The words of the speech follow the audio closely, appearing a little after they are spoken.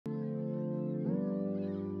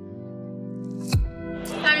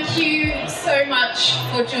so much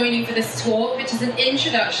for joining for this talk, which is an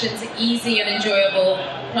introduction to easy and enjoyable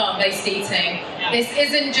plant-based eating. This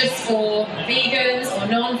isn't just for vegans or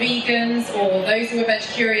non-vegans or those who are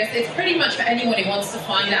veg-curious. It's pretty much for anyone who wants to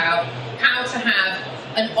find out how to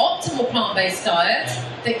have an optimal plant-based diet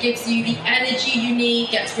that gives you the energy you need,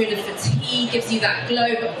 gets rid of fatigue, gives you that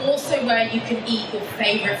glow, but also where you can eat your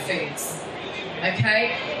favourite foods.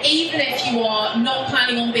 Okay? Even if you are not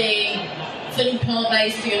planning on being fully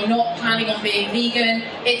plant-based, or you're not planning on being vegan,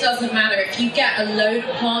 it doesn't matter. If you get a load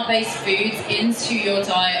of plant-based foods into your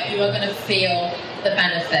diet, you are going to feel the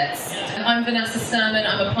benefits. I'm Vanessa Sturman,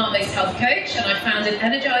 I'm a plant-based health coach, and I founded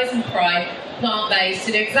Energize and Thrive Plant-Based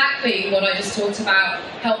to do exactly what I just talked about,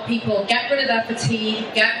 help people get rid of their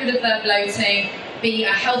fatigue, get rid of their bloating, be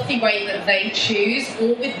a healthy weight that they choose,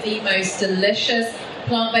 all with the most delicious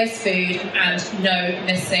plant-based food and no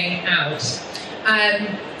missing out.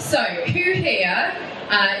 So, who here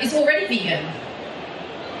is already vegan?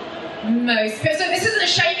 Most. So this isn't a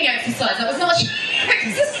shaming exercise. That was not a shaming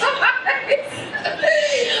exercise.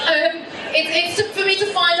 It's for me to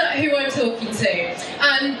find out who I'm talking to.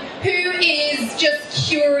 Who is just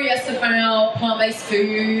curious about plant-based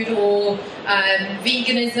food or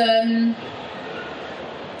veganism?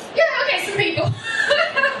 Yeah, okay, some people.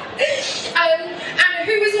 And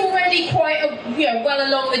who is already quite well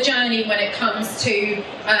along the journey when it comes to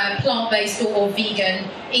plant-based or vegan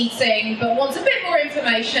eating, but wants a bit more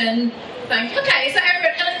information. Okay, so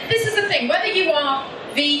everyone, and this is the thing, whether you are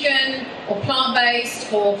vegan or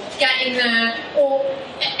plant-based or getting there, or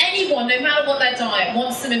anyone, no matter what their diet,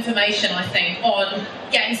 wants some information, I think, on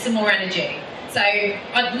getting some more energy. So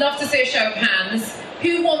I'd love to see a show of hands.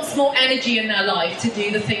 Who wants more energy in their life to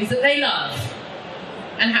do the things that they love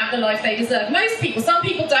and have the life they deserve? Most people. Some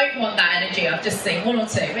people don't want that energy. I've just seen one or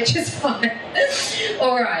two, which is fine.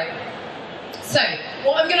 All right. So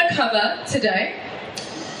what I'm going to cover today,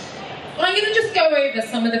 I'm going to just go over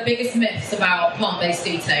some of the biggest myths about plant-based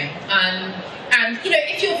eating. And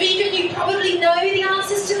if you're vegan, you probably know the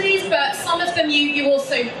answers to these, but some of them you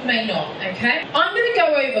also may not, okay? I'm going to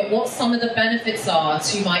go over what some of the benefits are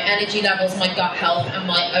to my energy levels, my gut health, and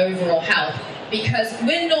my overall health. Because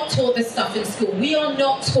we're not taught this stuff in school. We are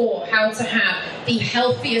not taught how to have the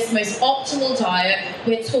healthiest, most optimal diet.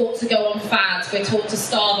 We're taught to go on fads. We're taught to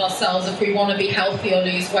starve ourselves if we want to be healthy or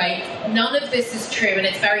lose weight. None of this is true, and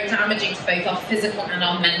it's very damaging to both our physical and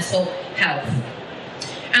our mental health.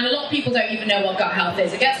 And a lot of people don't even know what gut health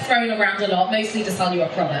is. It gets thrown around a lot, mostly to sell you a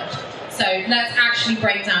product. So let's actually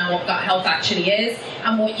break down what gut health actually is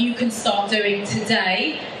and what you can start doing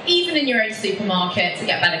today, even in your own supermarket, to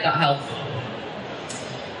get better gut health.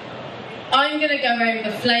 I'm going to go over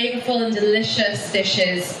the flavourful and delicious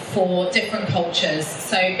dishes for different cultures.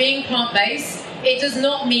 So being plant-based, it does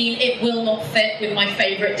not mean it will not fit with my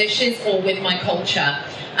favourite dishes or with my culture.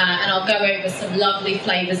 And I'll go over some lovely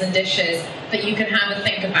flavours and dishes that you can have a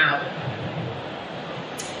think about.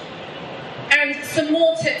 And some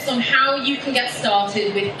more tips on how you can get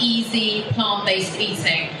started with easy plant-based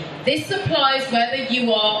eating. This applies whether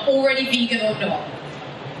you are already vegan or not.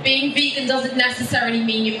 Being vegan doesn't necessarily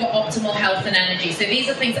mean you've got optimal health and energy. So these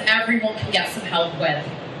are things that everyone can get some help with.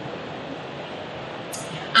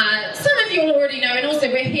 Some of you will already know, and also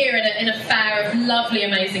we're here in a fair of lovely,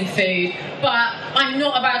 amazing food, but I'm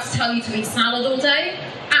not about to tell you to eat salad all day.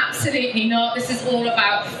 Absolutely not. This is all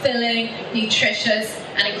about filling, nutritious,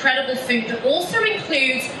 and incredible food that also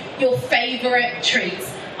includes your favourite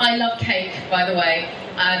treats. I love cake, by the way.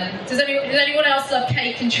 Does anyone else love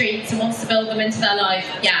cake and treats and wants to build them into their life?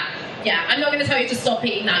 Yeah. I'm not going to tell you to stop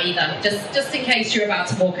eating that either, just in case you're about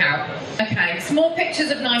to walk out. Okay, some more pictures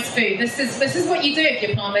of nice food. This is what you do if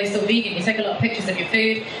you're plant-based or vegan. You take a lot of pictures of your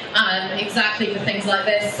food, exactly for things like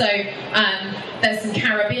this. So there's some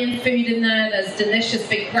Caribbean food in there. There's delicious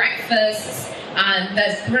big breakfasts.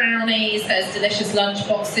 There's brownies. There's delicious lunch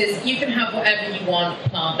boxes. You can have whatever you want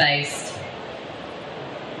plant-based.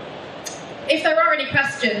 If there are any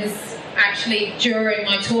questions, actually, during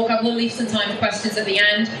my talk, I will leave some time for questions at the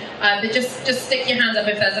end, but just stick your hand up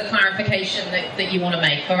if there's a clarification that you want to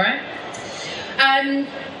make, all right?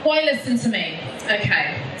 Why listen to me?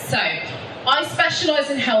 Okay, so I specialise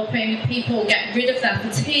in helping people get rid of their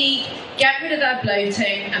fatigue, get rid of their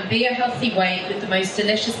bloating, and be a healthy weight with the most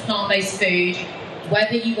delicious plant-based food,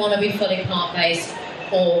 whether you want to be fully plant-based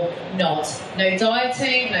or not. No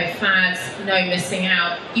dieting, no fads, no missing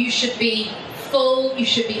out. You should be full, you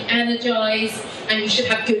should be energized, and you should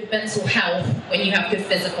have good mental health when you have good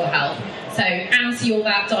physical health. So anti all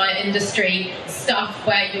that diet industry stuff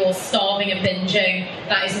where you're starving and binging,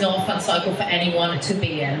 that is not a fun cycle for anyone to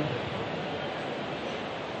be in.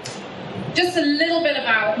 just a little bit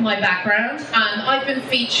about my background. I've been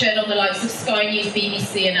featured on the likes of Sky News,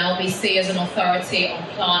 BBC and LBC as an authority on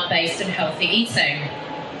plant-based and healthy eating.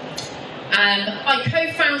 I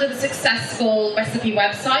co-founded a successful recipe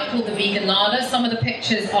website called The Vegan Larder. Some of the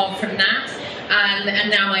pictures are from that. And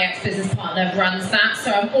now my ex-business partner runs that.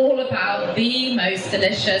 So I'm all about the most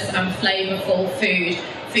delicious and flavourful food.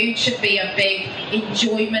 Food should be a big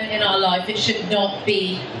enjoyment in our life. It should not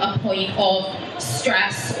be a point of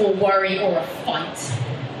stress or worry or a fight.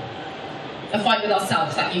 A fight with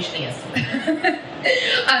ourselves, that usually is.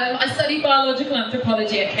 I studied biological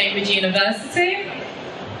anthropology at Cambridge University.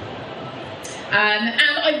 And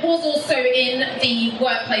I was also in the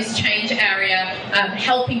workplace change area,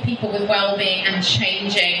 helping people with well-being and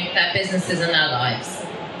changing their businesses and their lives.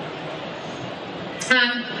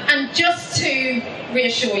 And just to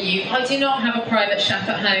reassure you, I do not have a private chef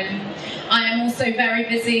at home. I am also very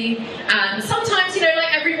busy. Sometimes, you know,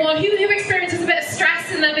 like everyone who experiences a bit of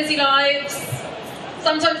stress in their busy lives,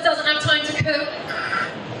 sometimes doesn't have time to cook.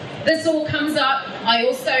 This all comes up. I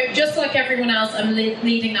also, just like everyone else, am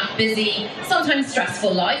leading that busy, sometimes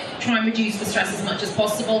stressful life. Try and reduce the stress as much as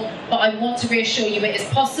possible. But I want to reassure you it is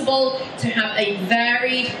possible to have a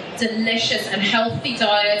varied, delicious and healthy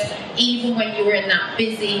diet even when you're in that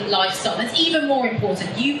busy lifestyle. That's even more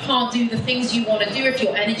important. You can't do the things you want to do if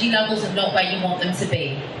your energy levels are not where you want them to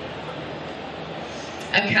be.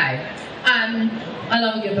 Okay. I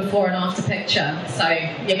love a good before and after picture, so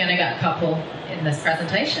you're going to get a couple in this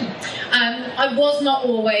presentation. I was not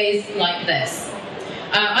always like this.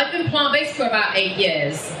 I've been plant-based for about 8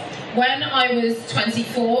 years. When I was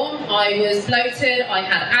 24, I was bloated, I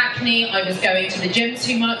had acne, I was going to the gym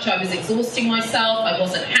too much, I was exhausting myself, I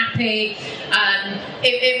wasn't happy.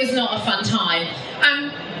 It was not a fun time.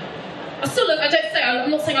 I still look,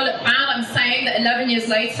 I'm not saying I look bad, I'm saying that 11 years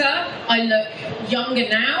later, I look younger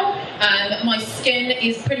now. My skin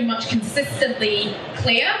is pretty much consistently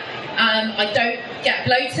clear. I don't get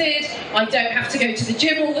bloated, I don't have to go to the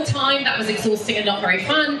gym all the time, that was exhausting and not very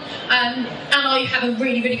fun. And I have a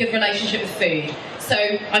really, really good relationship with food. So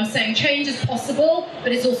I'm saying change is possible,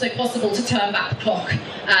 but it's also possible to turn back the clock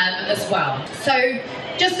as well. So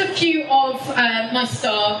just a few of my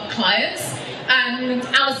star clients.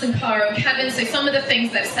 Alison, Cara and Kevin, so some of the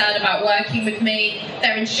things they've said about working with me,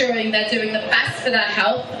 they're ensuring they're doing the best for their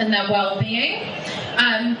health and their well-being.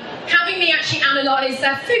 Having me actually analyse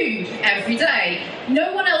their food every day.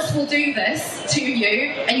 No one else will do this to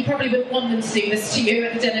you, and you probably wouldn't want them to do this to you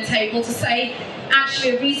at the dinner table, to say,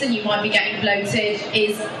 actually a reason you might be getting bloated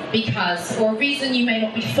is because, or a reason you may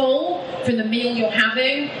not be full from the meal you're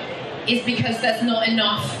having is because there's not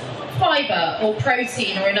enough fibre or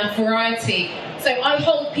protein or enough variety. So I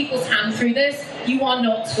hold people's hand through this. You are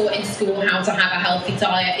not taught in school how to have a healthy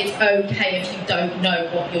diet. It's okay if you don't know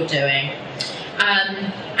what you're doing.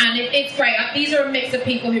 And it's great. These are a mix of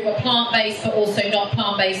people who are plant-based but also not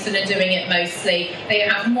plant-based and are doing it mostly. They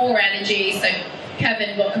have more energy. So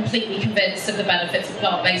Kevin got completely convinced of the benefits of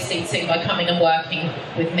plant-based eating by coming and working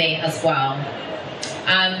with me as well.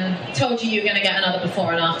 Told you were going to get another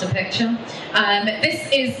before and after picture. This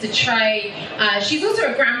is the tray. She's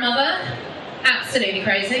also a grandmother, absolutely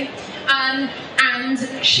crazy. And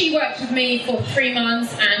she worked with me for 3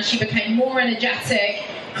 months and she became more energetic,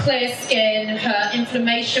 clear skin, her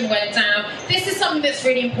inflammation went down. This is something that's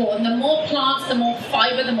really important. The more plants, the more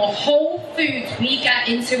fibre, the more whole foods we get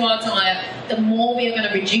into our diet, the more we are going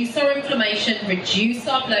to reduce our inflammation, reduce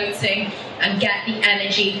our bloating, and get the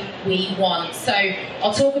energy we want. So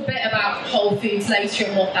I'll talk a bit about whole foods later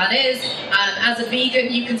and what that is. As a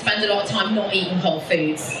vegan, you can spend a lot of time not eating whole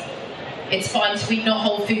foods. It's fine to eat not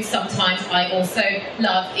whole foods sometimes. I also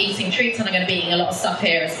love eating treats, and I'm going to be eating a lot of stuff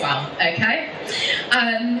here as well, okay?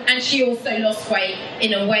 And she also lost weight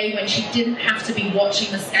in a way when she didn't have to be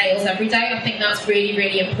watching the scales every day. I think that's really,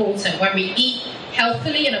 really important. When we eat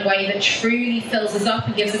healthily in a way that truly fills us up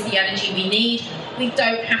and gives us the energy we need, we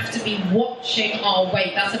don't have to be watching our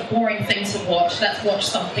weight. That's a boring thing to watch. Let's watch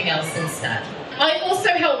something else instead. I also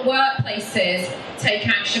help workplaces take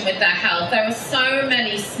action with their health. There are so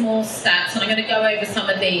many small steps, and I'm going to go over some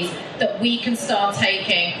of these, that we can start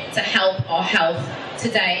taking to help our health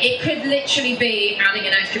today. It could literally be adding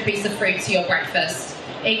an extra piece of fruit to your breakfast.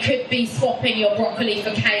 It could be swapping your broccoli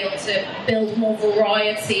for kale to build more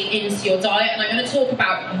variety into your diet. And I'm going to talk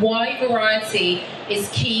about why variety is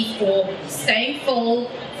key for staying full,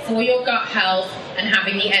 for your gut health, and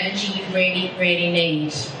having the energy you really, really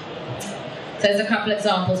need. So there's a couple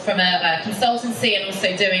examples from a consultancy and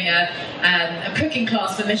also doing a cooking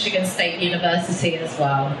class for Michigan State University as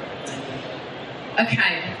well.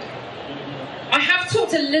 Okay. I have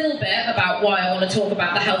talked a little bit about why I want to talk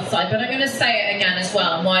about the health side, but I'm going to say it again as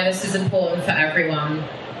well, and why this is important for everyone.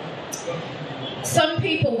 Some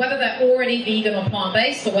people, whether they're already vegan or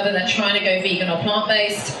plant-based, or whether they're trying to go vegan or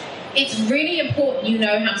plant-based, it's really important you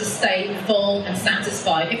know how to stay full and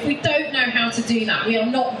satisfied. If we don't know how to do that, we are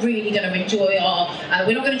not really going to enjoy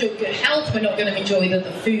we're not going to enjoy good health, we're not going to enjoy the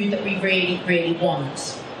food that we really, really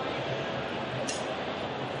want.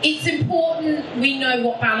 It's important we know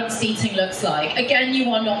what balanced eating looks like. Again, you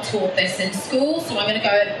are not taught this in school, so I'm going to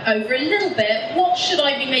go over a little bit. What should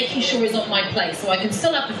I be making sure is on my plate so I can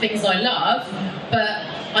still have the things I love, but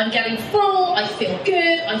I'm getting full, I feel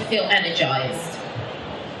good, I feel energized.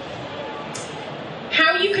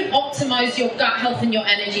 How you can optimize your gut health and your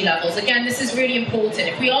energy levels. Again, this is really important.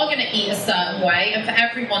 If we are going to eat a certain way, and for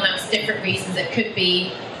everyone that's different reasons, it could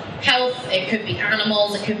be health, it could be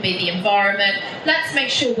animals, it could be the environment. Let's make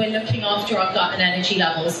sure we're looking after our gut and energy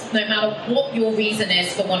levels, no matter what your reason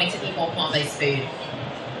is for wanting to eat more plant-based food.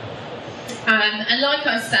 And like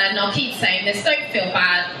I said, and I'll keep saying this, don't feel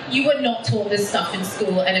bad, you were not taught this stuff in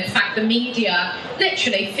school, and in fact the media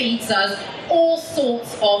literally feeds us all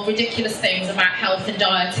sorts of ridiculous things about health and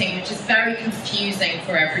dieting, which is very confusing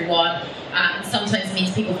for everyone, and sometimes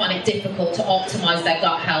means people find it difficult to optimize their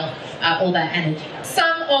gut health or their energy.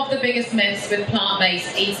 Some of the biggest myths with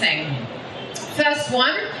plant-based eating. First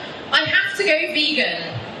one, I have to go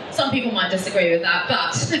vegan. Some people might disagree with that,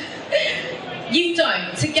 but you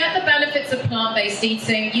don't. To get the benefits of plant-based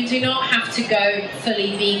eating, you do not have to go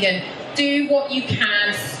fully vegan. Do what you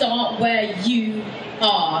can, start where you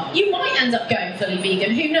are. You might end up going fully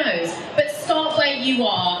vegan, who knows? But start where you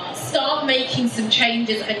are, start making some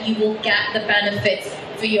changes, and you will get the benefits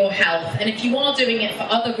for your health. And if you are doing it for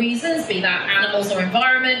other reasons, be that animals or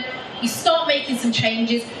environment, you start making some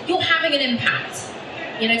changes, you're having an impact.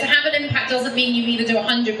 You know, to have an impact doesn't mean you either do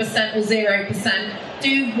 100% or 0%.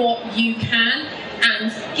 Do what you can,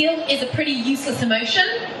 and guilt is a pretty useless emotion,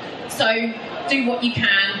 so do what you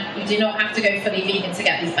can. You do not have to go fully vegan to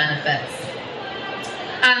get these benefits.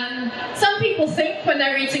 Some people think when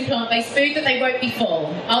they're eating plant-based food that they won't be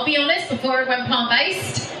full. I'll be honest, before I went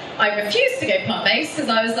plant-based, I refused to go plant-based because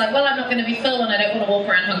I was like, well, I'm not going to be full and I don't want to walk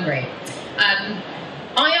around hungry.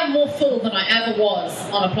 I am more full than I ever was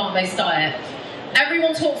on a plant-based diet.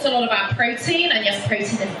 Everyone talks a lot about protein, and yes, protein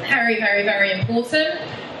is very, very, very important.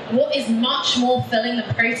 What is much more filling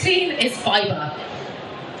than protein is fiber.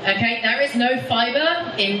 Okay, there is no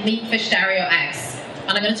fiber in meat, fish, dairy, or eggs.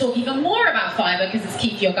 And I'm going to talk even more about fiber because it's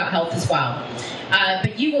key for your gut health as well.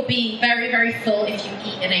 But you will be very, very full if you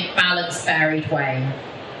eat in a balanced, varied way.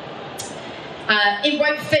 It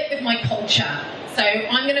won't fit with my culture. So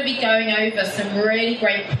I'm going to be going over some really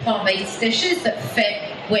great plant-based dishes that fit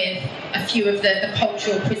with a few of the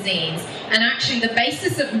cultural cuisines. And actually the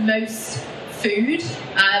basis of most food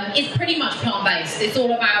is pretty much plant-based. It's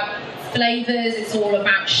all about flavors, it's all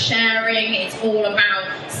about sharing, it's all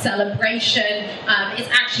about celebration. It's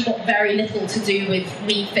actually got very little to do with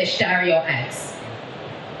meat, fish, dairy, or eggs.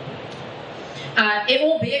 It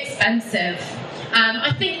will be expensive.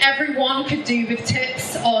 I think everyone could do with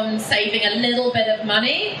tips on saving a little bit of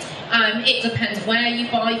money. It depends where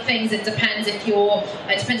you buy things. It depends if you're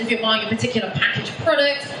buying a particular packaged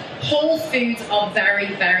product. Whole foods are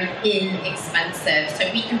very, very inexpensive,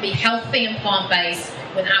 so we can be healthy and plant-based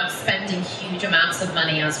without spending huge amounts of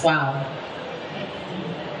money as well.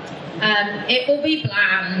 It will be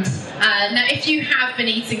bland. Now, if you have been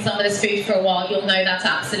eating some of this food for a while, you'll know that's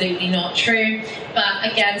absolutely not true.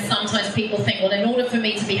 But again, sometimes people think, well, in order for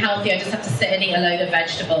me to be healthy, I just have to sit and eat a load of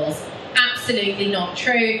vegetables. Absolutely not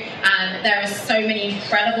true. There are so many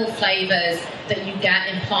incredible flavors that you get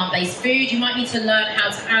in plant-based food. You might need to learn how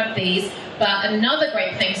to add these. But another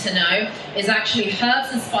great thing to know is actually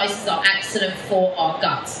herbs and spices are excellent for our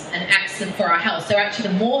guts and excellent for our health. So actually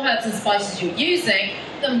the more herbs and spices you're using,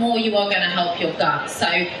 the more you are going to help your gut. So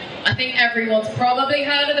I think everyone's probably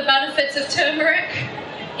heard of the benefits of turmeric.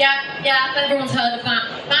 Yeah, everyone's heard of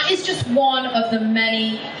that. That is just one of the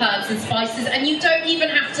many herbs and spices, and you don't even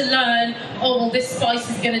have to learn, oh, well, this spice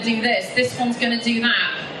is going to do this one's going to do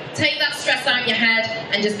that. Take that stress out your head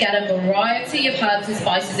and just get a variety of herbs and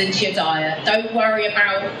spices into your diet. Don't worry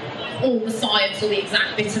about all the science or the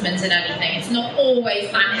exact vitamins in anything. It's not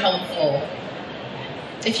always that helpful.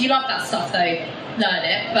 If you love that stuff though, learn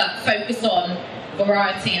it, but focus on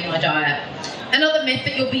variety in my diet. Another myth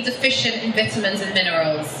that you'll be deficient in vitamins and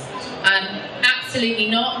minerals. Absolutely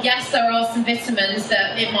not. Yes, there are some vitamins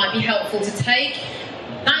that it might be helpful to take.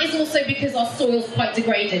 That is also because our soil's quite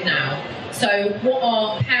degraded now. So what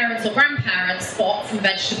our parents or grandparents got from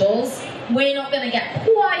vegetables we're not going to get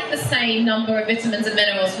quite the same number of vitamins and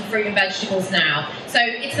minerals from fruit and vegetables now. So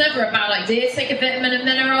it's never a bad idea to take a vitamin and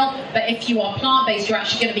mineral, but if you are plant-based, you're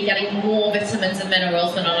actually going to be getting more vitamins and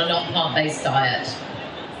minerals than on a non-plant-based diet.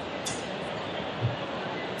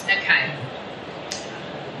 Okay.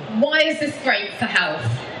 Why is this great for health?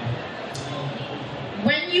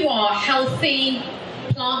 When you are healthy,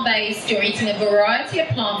 plant-based, you're eating a variety of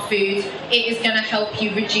plant foods, it is going to help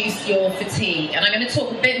you reduce your fatigue. And I'm going to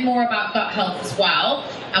talk a bit more about gut health as well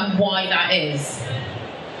and why that is.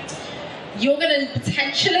 You're going to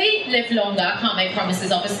potentially live longer. I can't make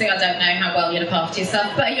promises, obviously. I don't know how well you look after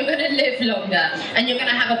yourself, but you're going to live longer and you're going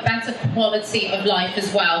to have a better quality of life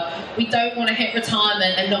as well. We don't want to hit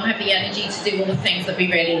retirement and not have the energy to do all the things that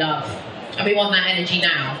we really love. And we want that energy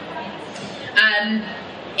now.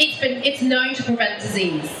 It's known to prevent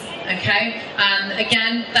disease, okay? And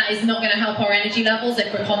again, that is not going to help our energy levels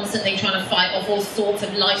if we're constantly trying to fight off all sorts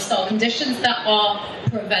of lifestyle conditions that are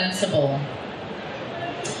preventable.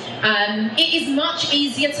 It is much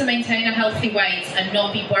easier to maintain a healthy weight and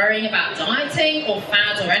not be worrying about dieting or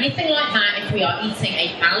fad or anything like that if we are eating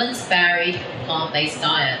a balanced, varied, plant-based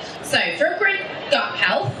diet. So for a great gut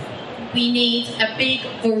health, we need a big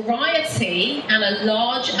variety and a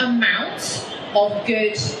large amount of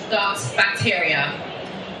good gut bacteria.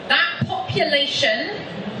 That population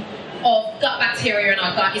of gut bacteria in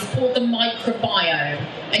our gut is called the microbiome.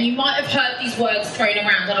 And you might have heard these words thrown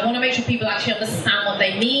around, and I want to make sure people actually understand what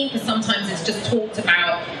they mean, because sometimes it's just talked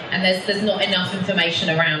about and there's not enough information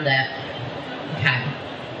around it.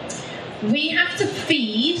 Okay. We have to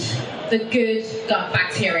feed the good gut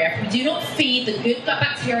bacteria. If we do not feed the good gut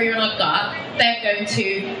bacteria in our gut, they're going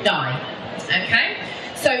to die. Okay?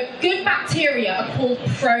 So good bacteria are called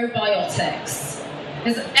probiotics.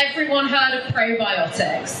 Has everyone heard of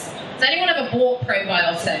probiotics? Has anyone ever bought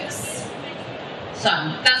probiotics?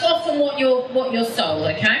 Some. That's often what you're sold,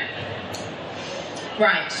 okay?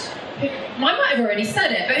 Right. I might have already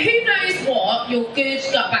said it, but who knows what your good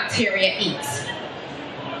gut bacteria eat?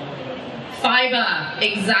 Fiber,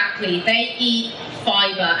 exactly. They eat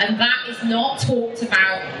fiber, and that is not talked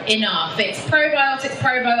about enough. It's probiotics,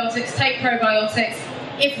 probiotics, take probiotics.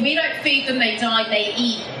 If we don't feed them, they die. They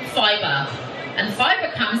eat fiber. And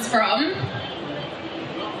fiber comes from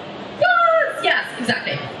plants. Yes,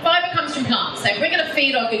 exactly. Fiber comes from plants. So if we're going to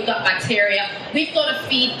feed our good gut bacteria, we've got to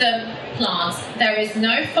feed them plants. There is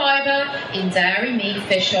no fiber in dairy, meat,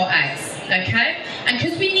 fish, or eggs. Okay? And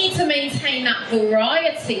because we need to maintain that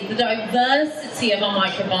variety, the diversity of our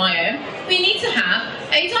microbiome, we need to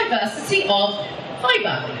have a diversity of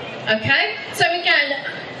fiber. Okay? So again,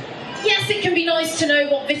 yes, it can be nice to know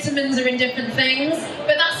what vitamins are in different things,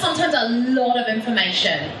 but that's sometimes a lot of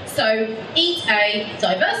information. So eat a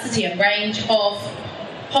diversity and range of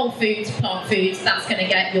whole foods, plant foods. That's going to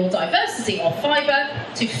get your diversity of fiber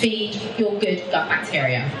to feed your good gut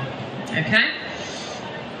bacteria. Okay?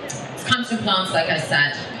 It comes from plants, like I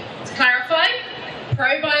said. To clarify,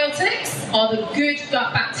 probiotics are the good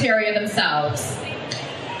gut bacteria themselves.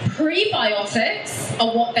 Prebiotics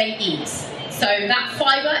are what they eat. So that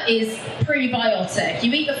fiber is prebiotic.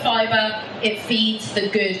 You eat the fiber, it feeds the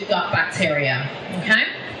good gut bacteria. Okay?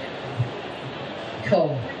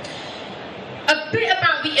 Cool. A bit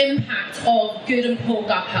about the impact of good and poor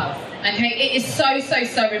gut health. Okay? It is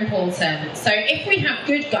so important. So if we have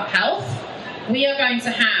good gut health, we are going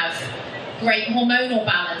to have great hormonal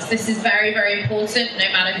balance. This is very important, no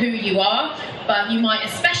matter who you are, but you might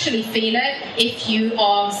especially feel it if you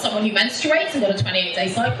are someone who menstruates and got a 28-day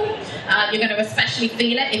cycle. You're going to especially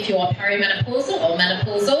feel it if you are perimenopausal or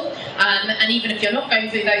menopausal, and even if you're not going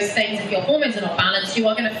through those things, if your hormones are not balanced, you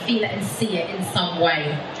are going to feel it and see it in some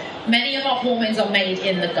way. Many of our hormones are made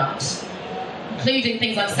in the gut, including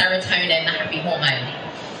things like serotonin, the happy hormone.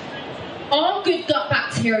 Our good gut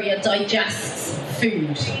bacteria digests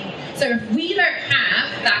food. So if we don't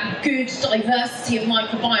have that good diversity of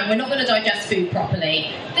microbiome, we're not going to digest food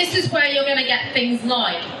properly. This is where you're going to get things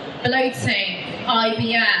like bloating,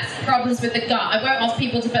 IBS, problems with the gut. I won't ask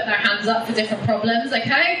people to put their hands up for different problems,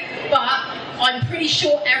 okay? But I'm pretty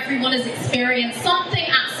sure everyone has experienced something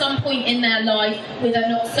at some point in their life with a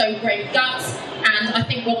not so great gut, and I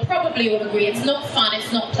think we'll probably all agree it's not fun,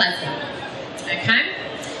 it's not pleasant, okay?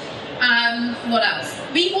 What else?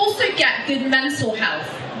 We also get good mental health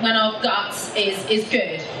when our gut is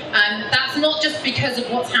good. That's not just because of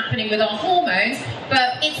what's happening with our hormones,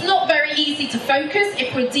 but it's not very easy to focus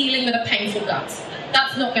if we're dealing with a painful gut.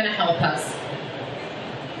 That's not going to help us.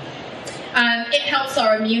 It helps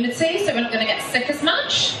our immunity, so we're not going to get sick as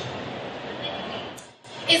much.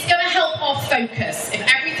 It's going to help our focus. If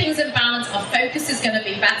everything's in balance, our focus is going to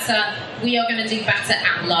be better. We are going to do better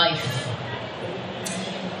at life.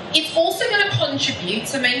 It's also going to contribute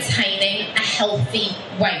to maintaining a healthy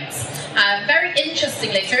weight. Very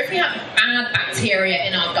interestingly, so if we have bad bacteria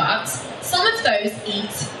in our guts, some of those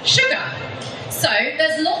eat sugar. So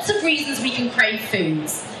there's lots of reasons we can crave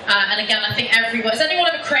foods. And again, I think has anyone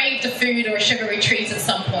ever craved a food or a sugary treat at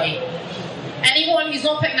some point? Anyone who's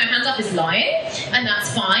not putting their hands up is lying, and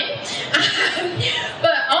that's fine.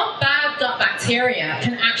 But our bad gut bacteria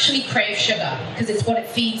can actually crave sugar because it's what it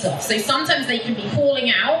feeds off. So sometimes they can be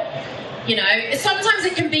calling out, sometimes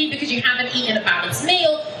it can be because you haven't eaten a balanced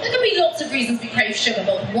meal. There can be lots of reasons we crave sugar,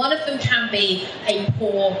 but one of them can be a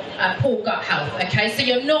poor gut health, okay? So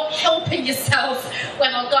you're not helping yourself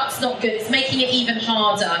when our gut's not good. It's making it even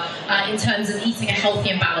harder in terms of eating a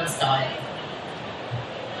healthy and balanced diet.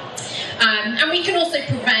 And we can also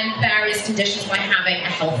prevent various conditions by having a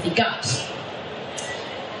healthy gut.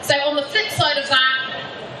 So on the flip side of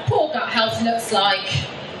that, poor gut health looks like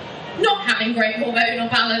not having great hormonal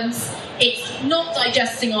balance, it's not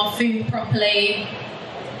digesting our food properly,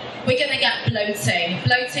 we're going to get bloating.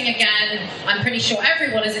 Bloating, again, I'm pretty sure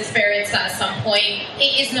everyone has experienced that at some point.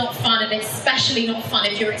 It is not fun, and it's especially not fun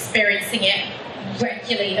if you're experiencing it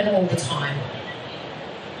regularly and all the time.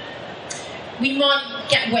 We might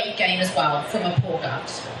get weight gain as well from a poor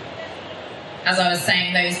gut. As I was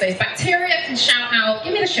saying, those bacteria can shout out,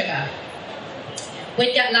 give me the sugar.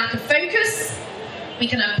 We'd get lack of focus, we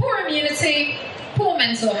can have poor immunity, poor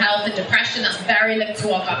mental health and depression, that's very linked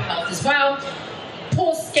to our gut health as well.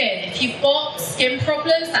 Poor skin, if you've got skin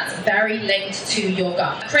problems, that's very linked to your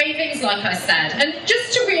gut. Cravings, like I said, and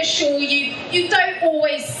just to reassure you, you don't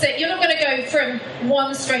always sit, you're not going to go from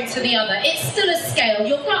one straight to the other. It's still a scale.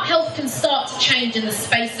 Your gut health can start to change in the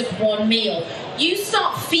space of one meal. You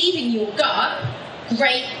start feeding your gut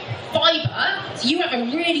great fibre, so you have a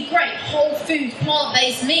really great whole food,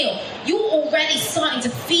 plant-based meal, you're already starting to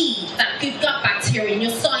feed that good gut bacteria and you're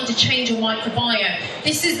starting to change your microbiome.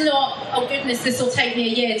 This is not, oh goodness, this will take me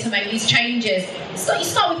a year to make these changes. You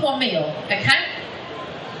start with one meal, okay?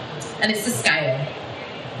 And it's the scale.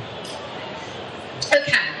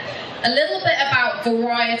 Okay, a little bit about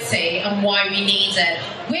variety and why we need it.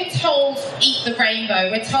 We're told, eat the rainbow,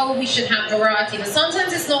 we're told we should have variety, but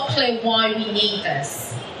sometimes it's not clear why we need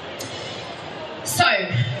this. So,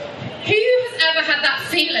 who has ever had that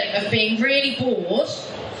feeling of being really bored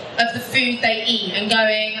of the food they eat and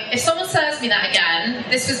going, if someone serves me that again,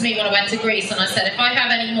 this was me when I went to Greece and I said, if I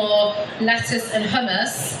have any more lettuce and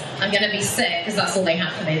hummus, I'm going to be sick, because that's all they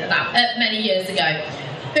had for me many years ago.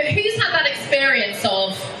 But who's had that experience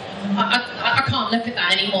of, I can't look at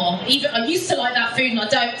that anymore. Even I used to like that food and I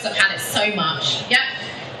don't because I've had it so much. Yeah?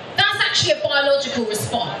 That's actually a biological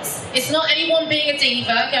response. It's not anyone being a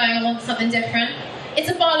diva going, I want something different. It's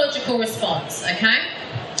a biological response, okay?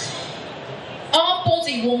 Our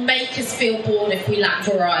body will make us feel bored if we lack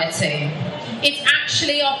variety. It's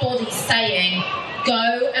actually our body saying,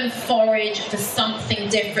 go and forage for something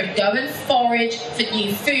different. Go and forage for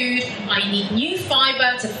new food. I need new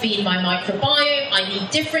fibre to feed my microbiome. I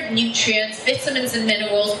need different nutrients, vitamins and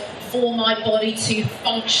minerals for my body to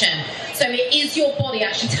function. So it is your body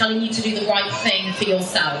actually telling you to do the right thing for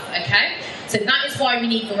yourself, okay? So that is why we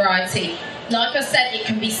need variety. Like I said, it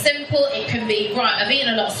can be simple. It can be, right, I've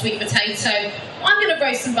eaten a lot of sweet potato. I'm going to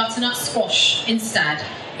roast some butternut squash instead.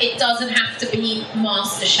 It doesn't have to be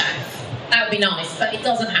MasterChef. That would be nice, but it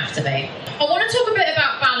doesn't have to be. I want to talk a bit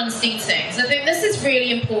about balanced eating. So I think this is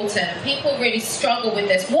really important. People really struggle with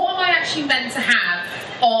this. What am I actually meant to have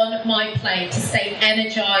on my plate to stay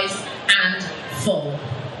energized and full?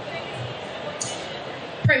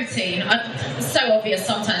 Protein. It's so obvious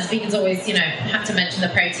sometimes. Vegans always, have to mention the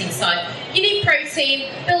protein side. You need protein,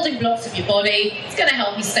 building blocks of your body. It's going to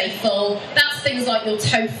help you stay full. That's things like your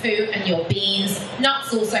tofu and your beans.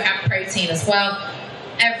 Nuts also have protein as well.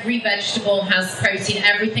 Every vegetable has protein,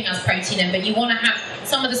 everything has protein in, but you want to have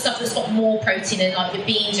some of the stuff that's got more protein in, like your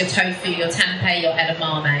beans, your tofu, your tempeh, your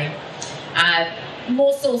edamame.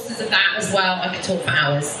 More sources of that as well, I could talk for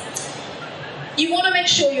hours. You want to make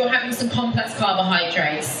sure you're having some complex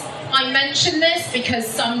carbohydrates. I mention this because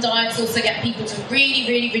some diets also get people to really,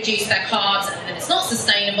 really reduce their carbs, and then it's not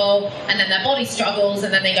sustainable, and then their body struggles,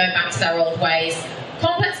 and then they go back to their old ways.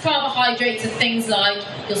 Complex carbohydrates are things like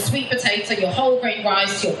your sweet potato, your whole grain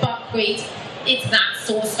rice, your buckwheat. It's that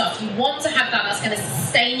sort of stuff. You want to have that. That's going to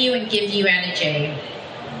sustain you and give you energy.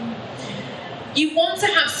 You want to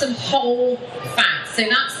have some whole fats. So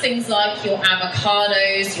that's things like your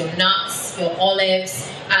avocados, your nuts, your olives,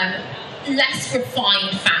 less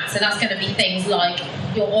refined fats. So that's going to be things like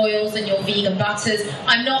your oils and your vegan butters.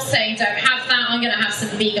 I'm not saying don't have that. I'm going to have some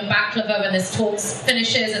vegan baklava when this talk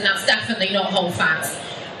finishes, and that's definitely not whole fats.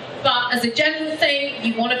 But as a general thing,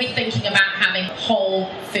 you want to be thinking about having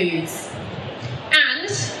whole foods. And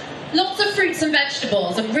lots of fruits and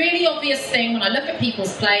vegetables. A really obvious thing when I look at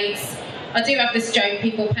people's plates, I do have this joke,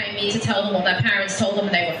 people pay me to tell them what their parents told them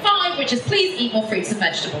when they were 5, which is please eat more fruits and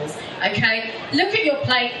vegetables, okay? Look at your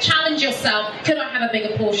plate, challenge yourself, could I have a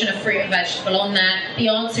bigger portion of fruit and vegetable on there? The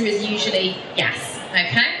answer is usually yes,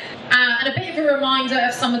 okay? And a bit of a reminder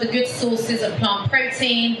of some of the good sources of plant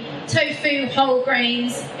protein: tofu, whole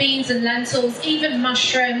grains, beans and lentils, even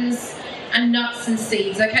mushrooms, and nuts and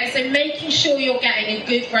seeds, okay? So making sure you're getting a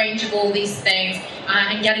good range of all these things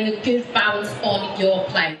and getting a good balance on your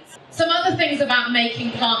plate. Some other things about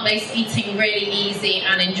making plant-based eating really easy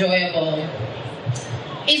and enjoyable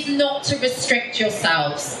is not to restrict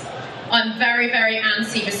yourselves. I'm very, very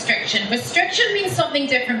anti-restriction. Restriction means something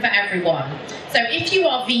different for everyone. So if you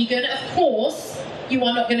are vegan, of course, you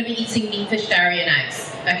are not going to be eating meat, fish, dairy and eggs,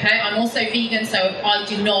 okay? I'm also vegan, so I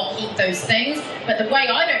do not eat those things. But the way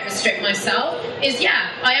I don't restrict myself is, yeah,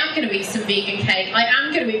 I am going to eat some vegan cake. I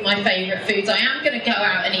am going to eat my favourite foods. I am going to go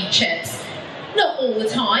out and eat chips. Not all the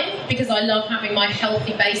time, because I love having my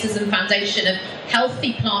healthy basis and foundation of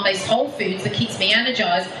healthy plant-based whole foods that keeps me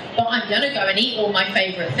energized, but I'm going to go and eat all my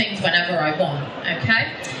favourite things whenever I want,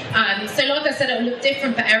 okay? So like I said, it'll look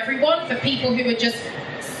different for everyone. For people who are just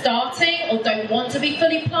starting or don't want to be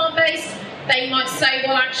fully plant-based, they might say,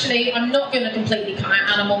 well, actually, I'm not going to completely cut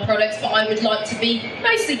out animal products, but I would like to be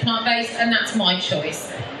mostly plant-based, and that's my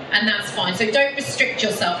choice. And that's fine. So don't restrict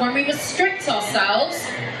yourself. When we restrict ourselves,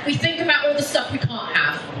 we think about all the stuff we can't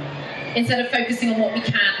have instead of focusing on what we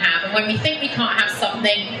can have. And when we think we can't have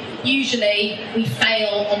something, usually we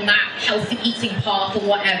fail on that healthy eating path or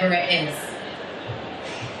whatever it is.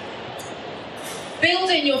 Build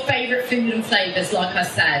in your favourite food and flavours, like I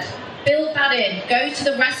said. Build that in. Go to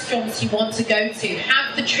the restaurants you want to go to.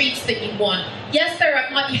 Have the treats that you want. Yes, there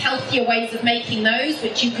might be healthier ways of making those,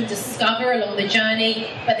 which you can discover along the journey,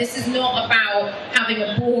 but this is not about having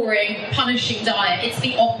a boring, punishing diet. It's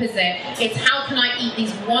the opposite. It's how can I eat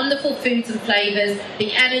these wonderful foods and flavours,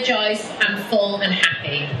 be energised and full and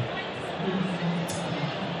happy.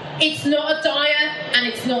 It's not a diet and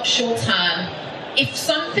it's not short term. If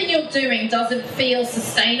something you're doing doesn't feel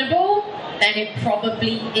sustainable, then it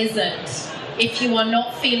probably isn't. If you are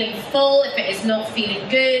not feeling full, if it is not feeling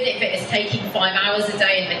good, if it is taking 5 hours a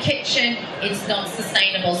day in the kitchen, it's not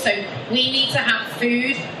sustainable. So we need to have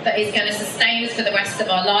food that is going to sustain us for the rest of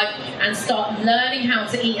our life and start learning how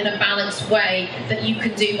to eat in a balanced way that you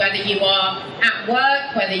can do whether you are at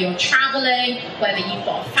work, whether you're traveling, whether you've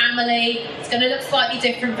got a family. It's going to look slightly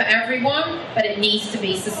different for everyone, but it needs to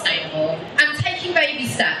be sustainable. And taking baby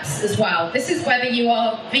steps as well. This is whether you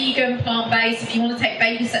are vegan, plant-based, if you want to take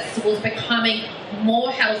baby steps towards becoming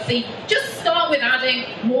more healthy, just start with adding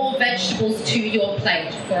more vegetables to your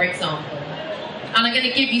plate, for example. And I'm going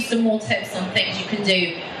to give you some more tips on things you can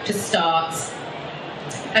do to start.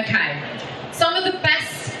 Okay, some of the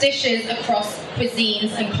best dishes across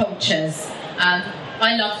cuisines and cultures.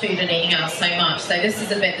 I love food and eating out so much, so this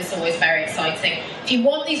is a bit that's always very exciting. If you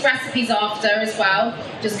want these recipes after as well,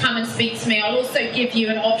 just come and speak to me. I'll also give you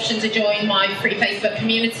an option to join my free Facebook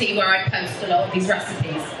community where I post a lot of these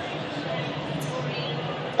recipes.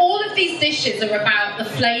 All of these dishes are about the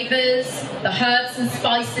flavours, the herbs and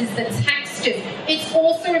spices, the textures. It's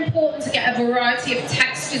also important to get a variety of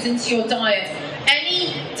textures into your diet.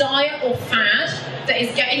 Any diet or fad that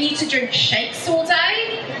is getting you to drink shakes all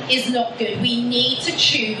day is not good. We need to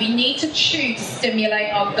chew. We need to chew to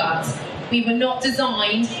stimulate our gut. We were not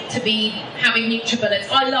designed to be having NutriBullets.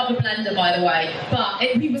 I love a blender, by the way, but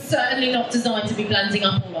we were certainly not designed to be blending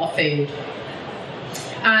up all our food.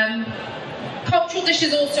 Cultural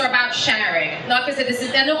dishes also are about sharing. Like I said,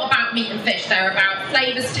 they're not about meat and fish. They're about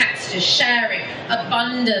flavours, textures, sharing,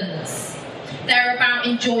 abundance. They're about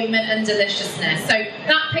enjoyment and deliciousness. So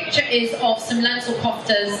that picture is of some lentil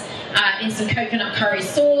koftas in some coconut curry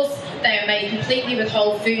sauce. They are made completely with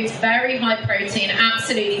whole foods, very high protein,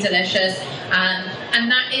 absolutely delicious.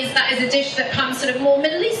 And that is a dish that comes sort of more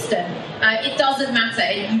Middle Eastern. It doesn't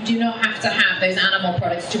matter. You do not have to have those animal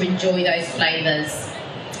products to enjoy those flavours.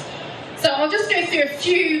 So I'll just go through a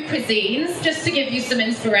few cuisines just to give you some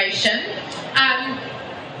inspiration.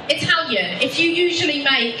 Italian. If you usually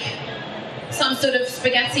make some sort of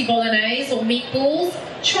spaghetti bolognese or meatballs,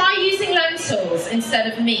 try using lentils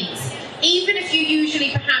instead of meat. Even if you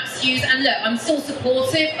usually perhaps use, and look, I'm still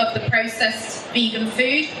supportive of the processed vegan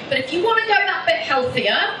food, but if you want to go that bit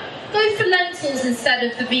healthier, go for lentils instead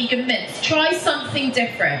of the vegan mince. Try something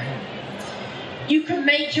different. You can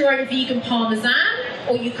make your own vegan parmesan,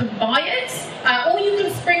 or you can buy it, or you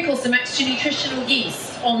can sprinkle some extra nutritional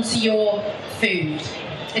yeast onto your food.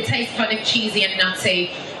 It tastes kind of cheesy and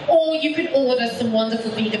nutty. Or you can order some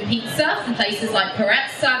wonderful vegan pizza from places like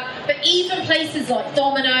Perezza, but even places like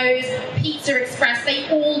Domino's, Pizza Express, they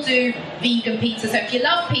all do vegan pizza. So if you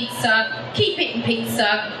love pizza, keep eating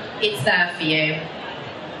pizza, it's there for you.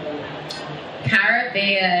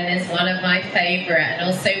 Caribbean is one of my favourite, and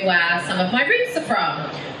also where some of my roots are from.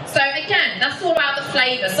 So again, that's all about the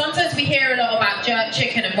flavour. Sometimes we hear a lot about jerk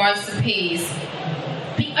chicken and rice and peas.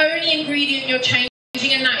 The only ingredient you're changing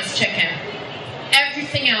in that is chicken.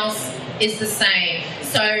 Everything else is the same.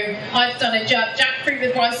 So I've done a jerk jackfruit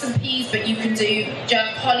with rice and peas, but you can do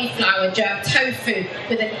jerk cauliflower, jerk tofu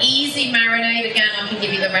with an easy marinade. Again, I can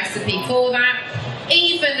give you the recipe for that.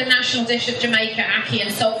 Even the national dish of Jamaica, ackee and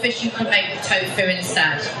saltfish, you can make with tofu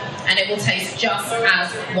instead, and it will taste just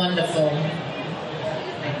as wonderful.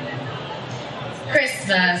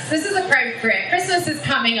 Christmas. This is appropriate. Christmas is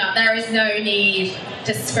coming up. There is no need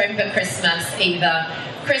to scrimp at Christmas either.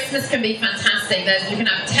 Christmas can be fantastic. You can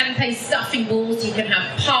have tempeh stuffing balls, you can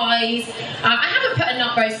have pies. I haven't put a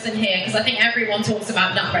nut roast in here because I think everyone talks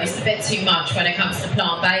about nut roast a bit too much when it comes to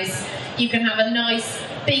plant-based. You can have a nice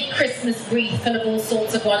big Christmas wreath full of all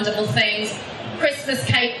sorts of wonderful things. Christmas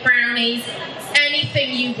cake, brownies,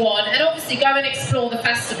 anything you want. And obviously go and explore the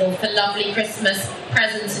festival for lovely Christmas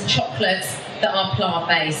presents and chocolates that are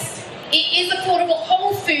plant-based. It is affordable.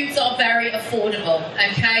 Whole foods are very affordable,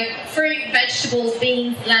 okay? Fruit, vegetables,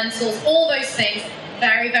 beans, lentils, all those things,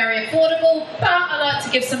 very, very affordable, but I like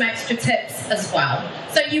to give some extra tips as well.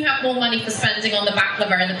 So you have more money for spending on the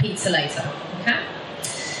baklava and the pizza later, okay?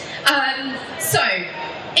 So,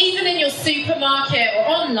 even in your supermarket or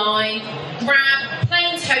online, grab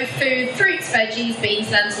plain tofu, fruits, veggies,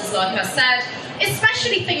 beans, lentils, like I said,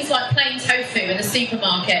 especially things like plain tofu in the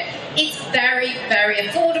supermarket. It's very, very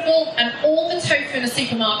affordable, and all the tofu in the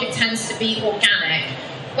supermarket tends to be organic.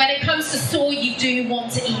 When it comes to soy, you do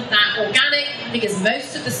want to eat that organic, because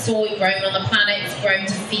most of the soy grown on the planet is grown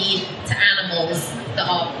to feed to animals that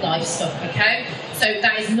are livestock, okay? So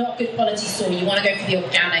that is not good quality soy. You want to go for the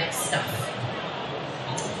organic stuff.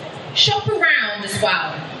 Shop around as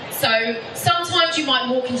well. So sometimes you might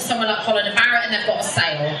walk into somewhere like Holland & Barrett and they've got a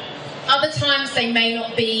sale. Other times they may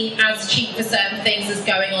not be as cheap for certain things as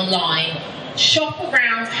going online. Shop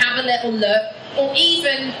around, have a little look, or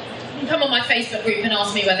even come on my Facebook group and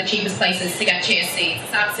ask me where the cheapest place is to get chia seeds.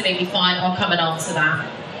 It's absolutely fine, I'll come and answer that.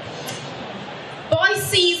 Buy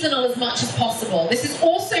seasonal as much as possible. This is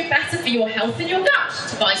also better for your health and your gut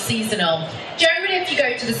to buy seasonal. Generally, if you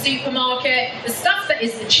go to the supermarket, the stuff that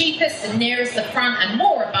is the cheapest and nearest the front and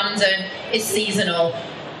more abundant is seasonal.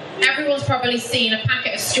 Everyone's probably seen a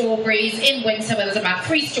packet of strawberries in winter where there's about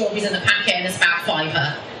 3 strawberries in the packet and it's about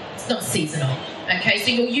 £5. It's not seasonal. Okay,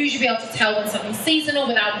 so you'll usually be able to tell when something's seasonal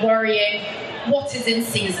without worrying what is in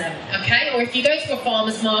season. Okay, or if you go to a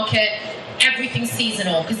farmer's market, everything's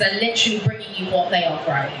seasonal because they're literally bringing you what they are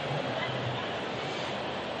growing.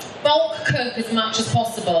 Bulk cook as much as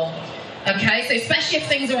possible. Okay, so especially if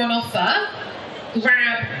things are on offer,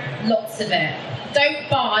 grab lots of it. Don't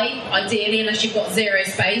buy, ideally, unless you've got zero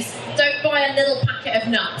space, don't buy a little packet of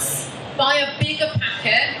nuts. Buy a bigger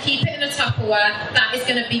packet, keep it in a Tupperware. That is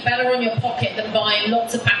going to be better on your pocket than buying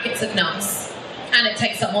lots of packets of nuts. And it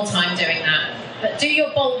takes up more time doing that. But do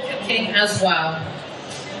your bulk cooking as well.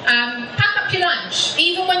 Pack up your lunch.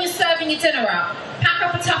 Even when you're serving your dinner up, pack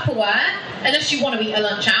up a Tupperware, unless you want to eat a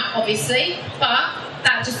lunch out, obviously, but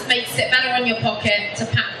that just makes it better on your pocket to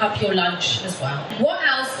pack up your lunch as well. What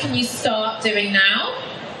else can you start doing now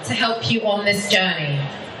to help you on this journey?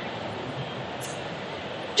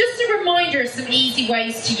 Just a reminder of some easy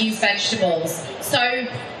ways to use vegetables. So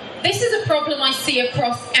this is a problem I see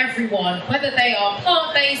across everyone, whether they are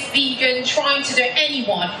plant-based, vegan, trying to do it,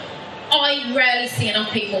 anyone. I rarely see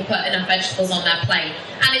enough people put enough vegetables on their plate,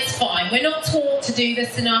 and it's fine. We're not taught to do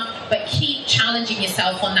this enough, but keep challenging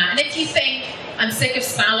yourself on that. And if you think, I'm sick of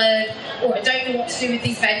salad, or I don't know what to do with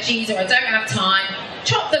these veggies, or I don't have time,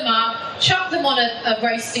 chop them up, chuck them on a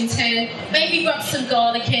roasting tin, maybe rub some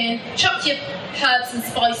garlic in, chuck your herbs and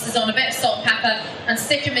spices on, a bit of salt and pepper, and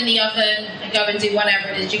stick them in the oven and go and do whatever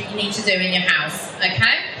it is you need to do in your house,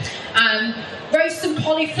 okay? Roast some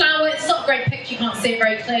cauliflower. It's not a great picture, you can't see it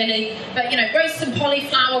very clearly, but roast some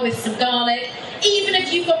cauliflower with some garlic, even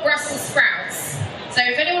if you've got Brussels sprouts. So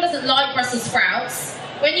if anyone doesn't like Brussels sprouts,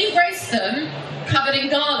 when you roast them, covered in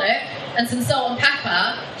garlic and some salt and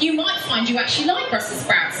pepper, you might find you actually like Brussels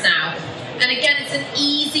sprouts now. And again, it's an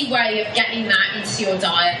easy way of getting that into your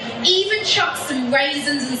diet. Even chuck some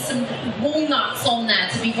raisins and some walnuts on there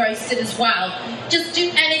to be roasted as well. Just do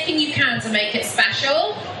anything you can to make it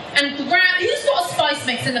special. And grab, who's got a spice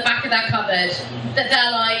mix in the back of their cupboard that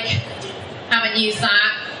they're like, Haven't used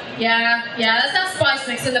that. Yeah, there's that spice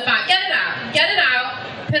mix in the back. Get it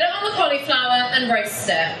out, put it on the cauliflower and roast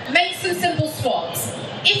it. Make some simple swaps.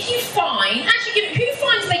 If you find, actually, who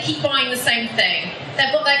finds they keep buying the same thing?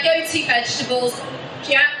 They've got their go-to vegetables.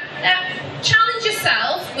 Yeah. Challenge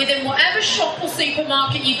yourself within whatever shop or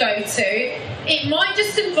supermarket you go to. It might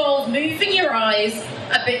just involve moving your eyes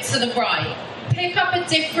a bit to the right. Pick up a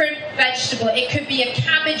different vegetable. It could be a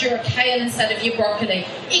cabbage or a kale instead of your broccoli.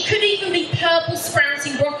 It could even be purple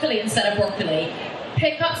sprouting broccoli instead of broccoli.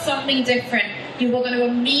 Pick up something different. You are going to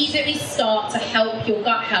immediately start to help your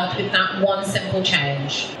gut health with that one simple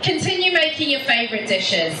change. Continue making your favourite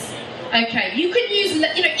dishes. Okay, you can use,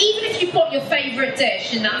 even if you've got your favourite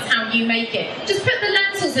dish and that's how you make it, just put the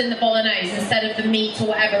lentils in the bolognese instead of the meat or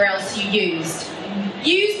whatever else you used.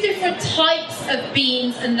 Use different types of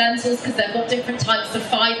beans and lentils because they've got different types of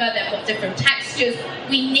fibre, they've got different textures.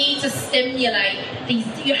 We need to stimulate these,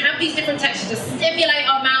 you have these different textures to stimulate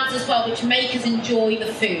our mouths as well, which make us enjoy the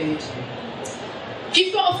food. If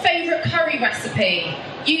you've got a favourite curry recipe,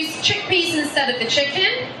 use chickpeas instead of the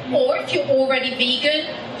chicken, or if you're already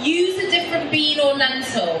vegan, use a different bean or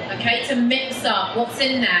lentil, okay, to mix up what's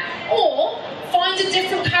in there. Or find a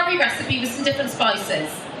different curry recipe with some different spices.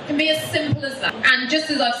 It can be as simple as that. And just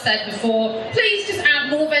as I've said before, please just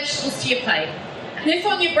add more vegetables to your plate. And if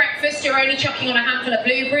on your breakfast you're only chucking on a handful of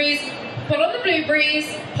blueberries, put on the blueberries,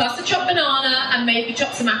 plus a chopped banana, and maybe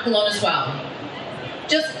chop some apple on as well.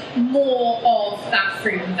 Just more of that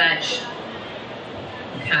fruit and veg.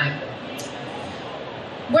 Okay.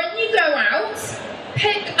 When you go out,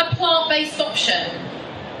 pick a plant-based option.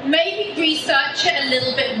 Maybe research it a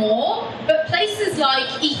little bit more, but places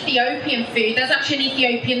like Ethiopian food, there's actually an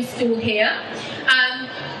Ethiopian stall here.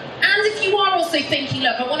 And if you are also thinking,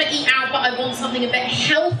 look, I want to eat out, but I want something a bit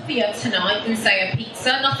healthier tonight than, say, a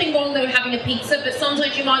pizza. Nothing wrong with having a pizza, but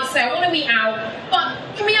sometimes you might say, I want to eat out, but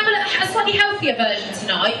can we have a slightly healthier version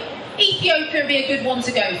tonight? Ethiopia would be a good one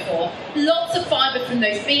to go for. Lots of fibre from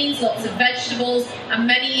those beans, lots of vegetables, and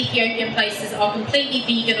many Ethiopian places are completely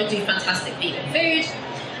vegan or do fantastic vegan food.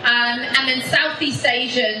 And then Southeast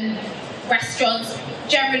Asian restaurants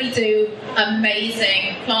generally do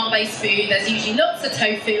amazing plant-based food. There's usually lots of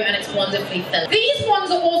tofu and it's wonderfully filled. These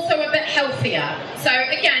ones are also a bit healthier. So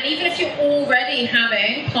again, even if you're already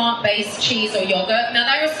having plant-based cheese or yogurt, now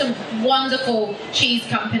there are some wonderful cheese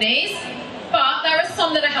companies, but there are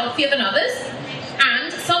some that are healthier than others.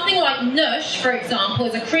 And something like Nush, for example,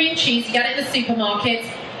 is a cream cheese. You get it in the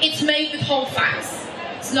supermarkets. It's made with whole fats.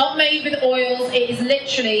 It's not made with oils. It is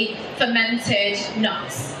literally fermented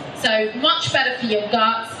nuts. So much better for your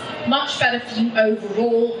guts, much better for you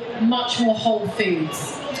overall, much more whole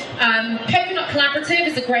foods. Coconut Collaborative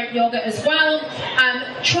is a great yogurt as well.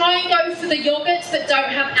 Try and go for the yogurts that don't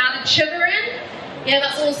have added sugar in. Yeah,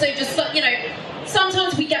 that's also just,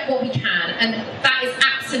 sometimes we get what we can, and that is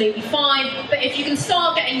absolutely fine. But if you can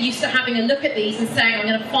start getting used to having a look at these and saying, I'm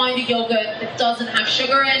going to find a yogurt that doesn't have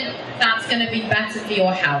sugar in, that's going to be better for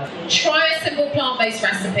your health. Try a simple plant-based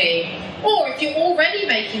recipe. Or if you're already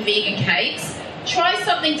making vegan cakes, try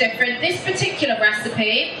something different. This particular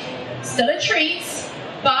recipe, still a treat,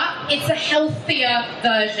 but it's a healthier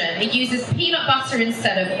version. It uses peanut butter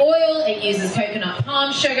instead of oil. It uses coconut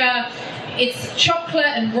palm sugar. It's chocolate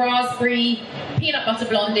and raspberry peanut butter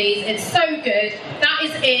blondies. It's so good. That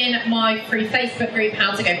is in my free Facebook group,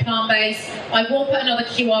 How to Go Plant-Based. I will put another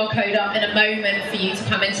QR code up in a moment for you to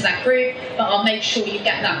come into that group, but I'll make sure you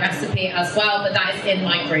get that recipe as well, but that is in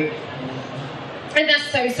my group. And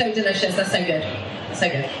they're so delicious. They're so good. So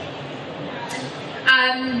good.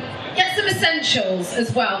 Get some essentials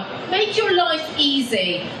as well. Make your life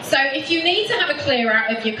easy. So if you need to have a clear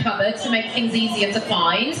out of your cupboard to make things easier to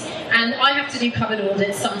find, and I have to do cupboard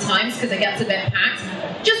audits sometimes because it gets a bit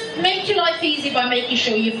packed, just make your life easy by making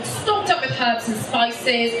sure you've stocked up with herbs and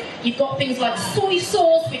spices. You've got things like soy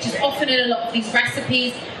sauce, which is often in a lot of these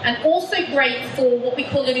recipes, and also great for what we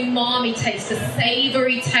call an umami taste, a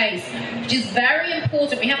savoury taste, which is very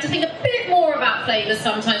important. We have to think a bit more about flavours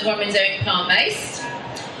sometimes when we're doing plant-based.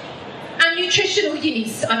 And nutritional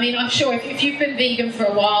yeast. I mean, I'm sure if you've been vegan for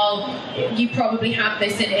a while, you probably have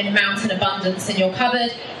this in mountain abundance in your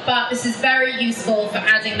cupboard, but this is very useful for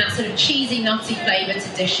adding that sort of cheesy, nutty flavour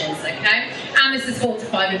to dishes, okay? And this is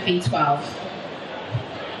fortified with B12.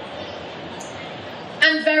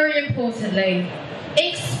 And very importantly,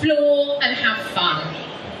 explore and have fun.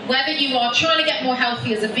 Whether you are trying to get more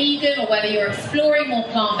healthy as a vegan or whether you're exploring more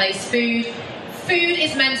plant-based food, food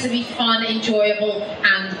is meant to be fun, enjoyable,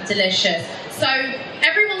 and delicious. So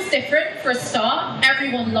everyone's different for a start.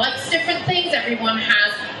 Everyone likes different things. Everyone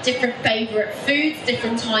has different favourite foods,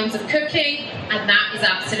 different times of cooking, and that is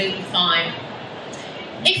absolutely fine.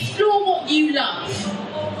 Explore what you love.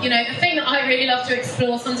 You know, the thing that I really love to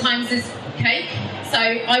explore sometimes is cake. So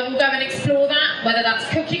I will go and explore that, whether that's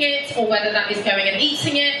cooking it or whether that is going and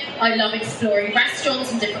eating it. I love exploring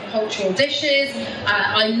restaurants and different cultural dishes.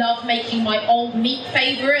 I love making my old meat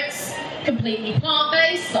favourites completely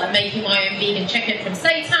plant-based, like making my own vegan chicken from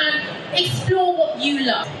seitan. Explore what you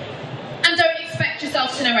love. And don't expect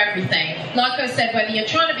yourself to know everything. Like I said, whether you're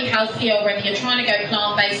trying to be healthy or whether you're trying to go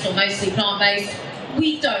plant-based or mostly plant-based,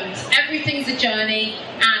 we don't. Everything's a journey,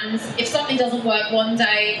 and if something doesn't work one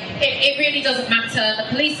day, it really doesn't matter. The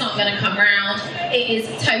police aren't going to come around. It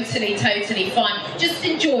is totally, totally fine. Just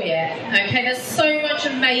enjoy it, okay? There's so much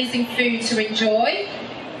amazing food to enjoy.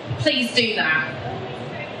 Please do that.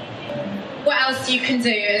 What else you can do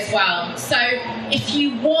as well? So if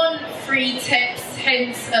you want free tips,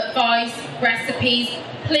 hints, advice, recipes,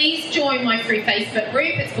 please join my free Facebook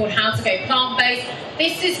group. It's called How to Go Plant-Based.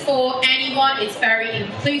 This is for anyone. It's very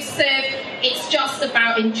inclusive. It's just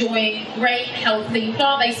about enjoying great, healthy,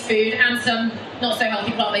 plant-based food and some not so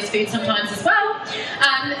healthy plant-based food sometimes as well.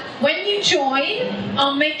 When you join,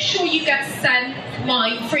 I'll make sure you get sent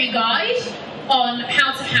my free guide on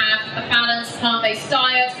how to have a balanced plant-based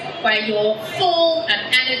diet where you're full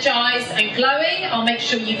and energized and glowing. I'll make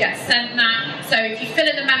sure you get sent that. So if you fill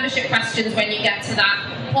in the membership questions when you get to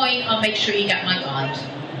that point, I'll make sure you get my guide.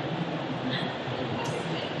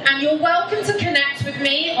 And you're welcome to connect with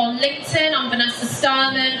me on LinkedIn, I'm Vanessa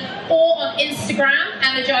Starman, or on Instagram,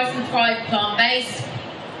 Energize and Thrive Plant-Based.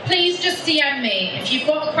 Please just DM me. If you've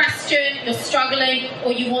got a question, you're struggling,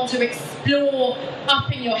 or you want to explore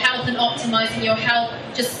upping your health and optimizing your health,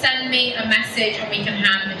 just send me a message and we can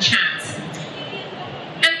have a chat.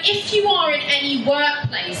 And if you are in any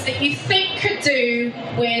workplace that you think could do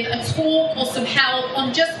with a talk or some help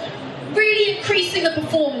on just really increasing the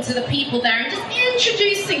performance of the people there and just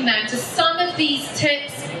introducing them to some of these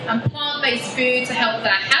tips and plant-based food to help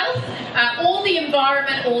their health, or the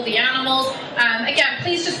environment, or the animals, again,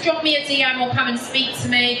 please just drop me a DM or come and speak to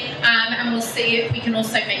me, and we'll see if we can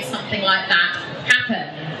also make something like that happen.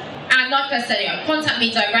 And like I said, contact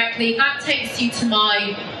me directly. That takes you to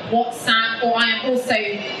my WhatsApp, or I am also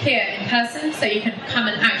here in person, so you can come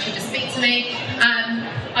and actually just speak to me.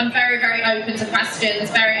 I'm very, very open to questions,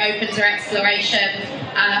 very open to exploration.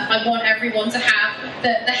 I want everyone to have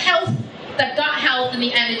the health, the gut health and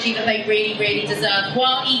the energy that they really, really deserve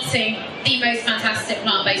while eating the most fantastic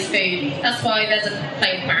plant-based food. That's why there's a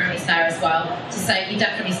plate of brownies there as well, to say you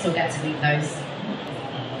definitely still get to eat those.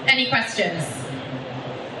 Any questions?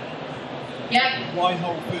 Yeah? Why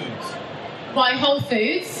whole foods? Why whole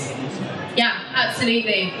foods? Yeah,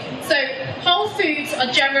 absolutely. So whole foods are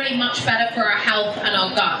generally much better for our health and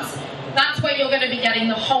our guts. That's where you're going to be getting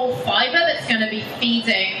the whole fibre that's going to be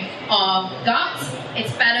feeding our gut.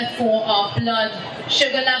 It's better for our blood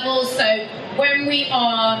sugar levels. So when we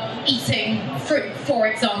are eating fruit, for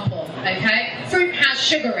example, okay, fruit has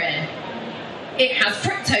sugar in. It has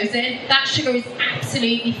fructose in. That sugar is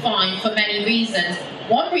absolutely fine for many reasons.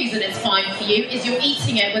 One reason it's fine for you is you're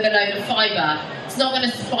eating it with a load of fibre. It's not going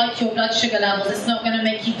to spike your blood sugar levels. It's not going to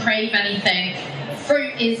make you crave anything.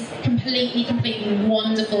 Fruit is completely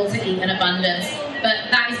wonderful to eat in abundance.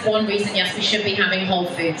 But that is one reason, yes, we should be having whole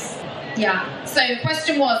foods. Yeah, so the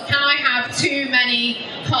question was, can I have too many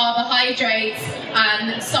carbohydrates?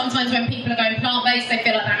 Sometimes when people are going plant-based, they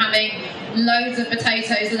feel like they're having loads of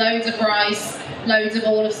potatoes, loads of rice, loads of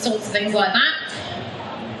all sorts of things like that.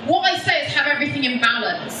 What I say is have everything in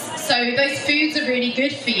balance. So those foods are really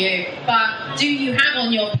good for you, but do you have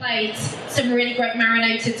on your plate some really great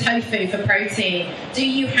marinated tofu for protein? Do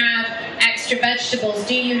you have extra vegetables?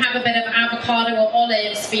 Do you have a bit of avocado or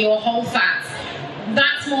olives for your whole fats?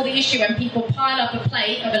 That's more the issue when people pile up a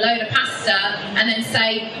plate of a load of pasta and then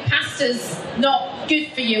say pasta's not good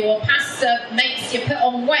for you or pasta makes you put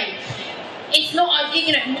on weight. It's not,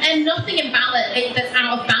 and nothing in balance that's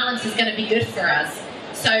out of balance is going to be good for us.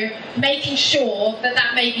 So making sure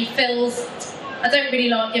that maybe fills, I don't really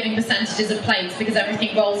like giving percentages of plates because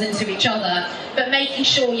everything rolls into each other, but making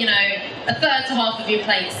sure, a third to half of your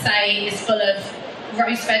plate, say, is full of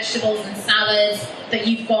roast vegetables and salads, that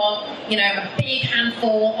you've got, a big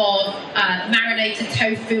handful of marinated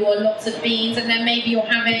tofu or lots of beans, and then maybe you're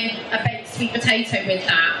having a baked sweet potato with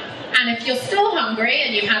that. And if you're still hungry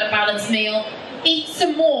and you've had a balanced meal, eat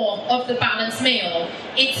some more of the balanced meal.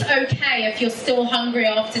 It's okay if you're still hungry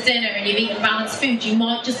after dinner and you've eaten balanced food. You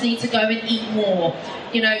might just need to go and eat more.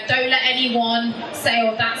 Don't let anyone say,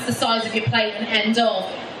 oh, that's the size of your plate and end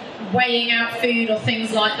off. weighing out food or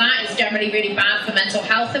things like that is generally really bad for mental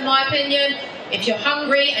health, in my opinion. If you're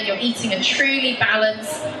hungry and you're eating a truly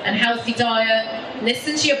balanced and healthy diet,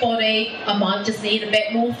 listen to your body. I might just need a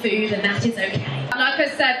bit more food, and that is okay. Like I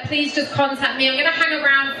said, please just contact me. I'm going to hang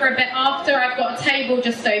around for a bit after. I've got a table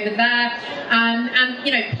just over there. And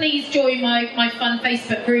you know, please join my fun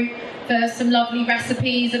Facebook group for some lovely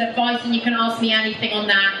recipes and advice, and you can ask me anything on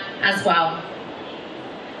that as well.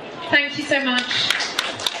 Thank you so much.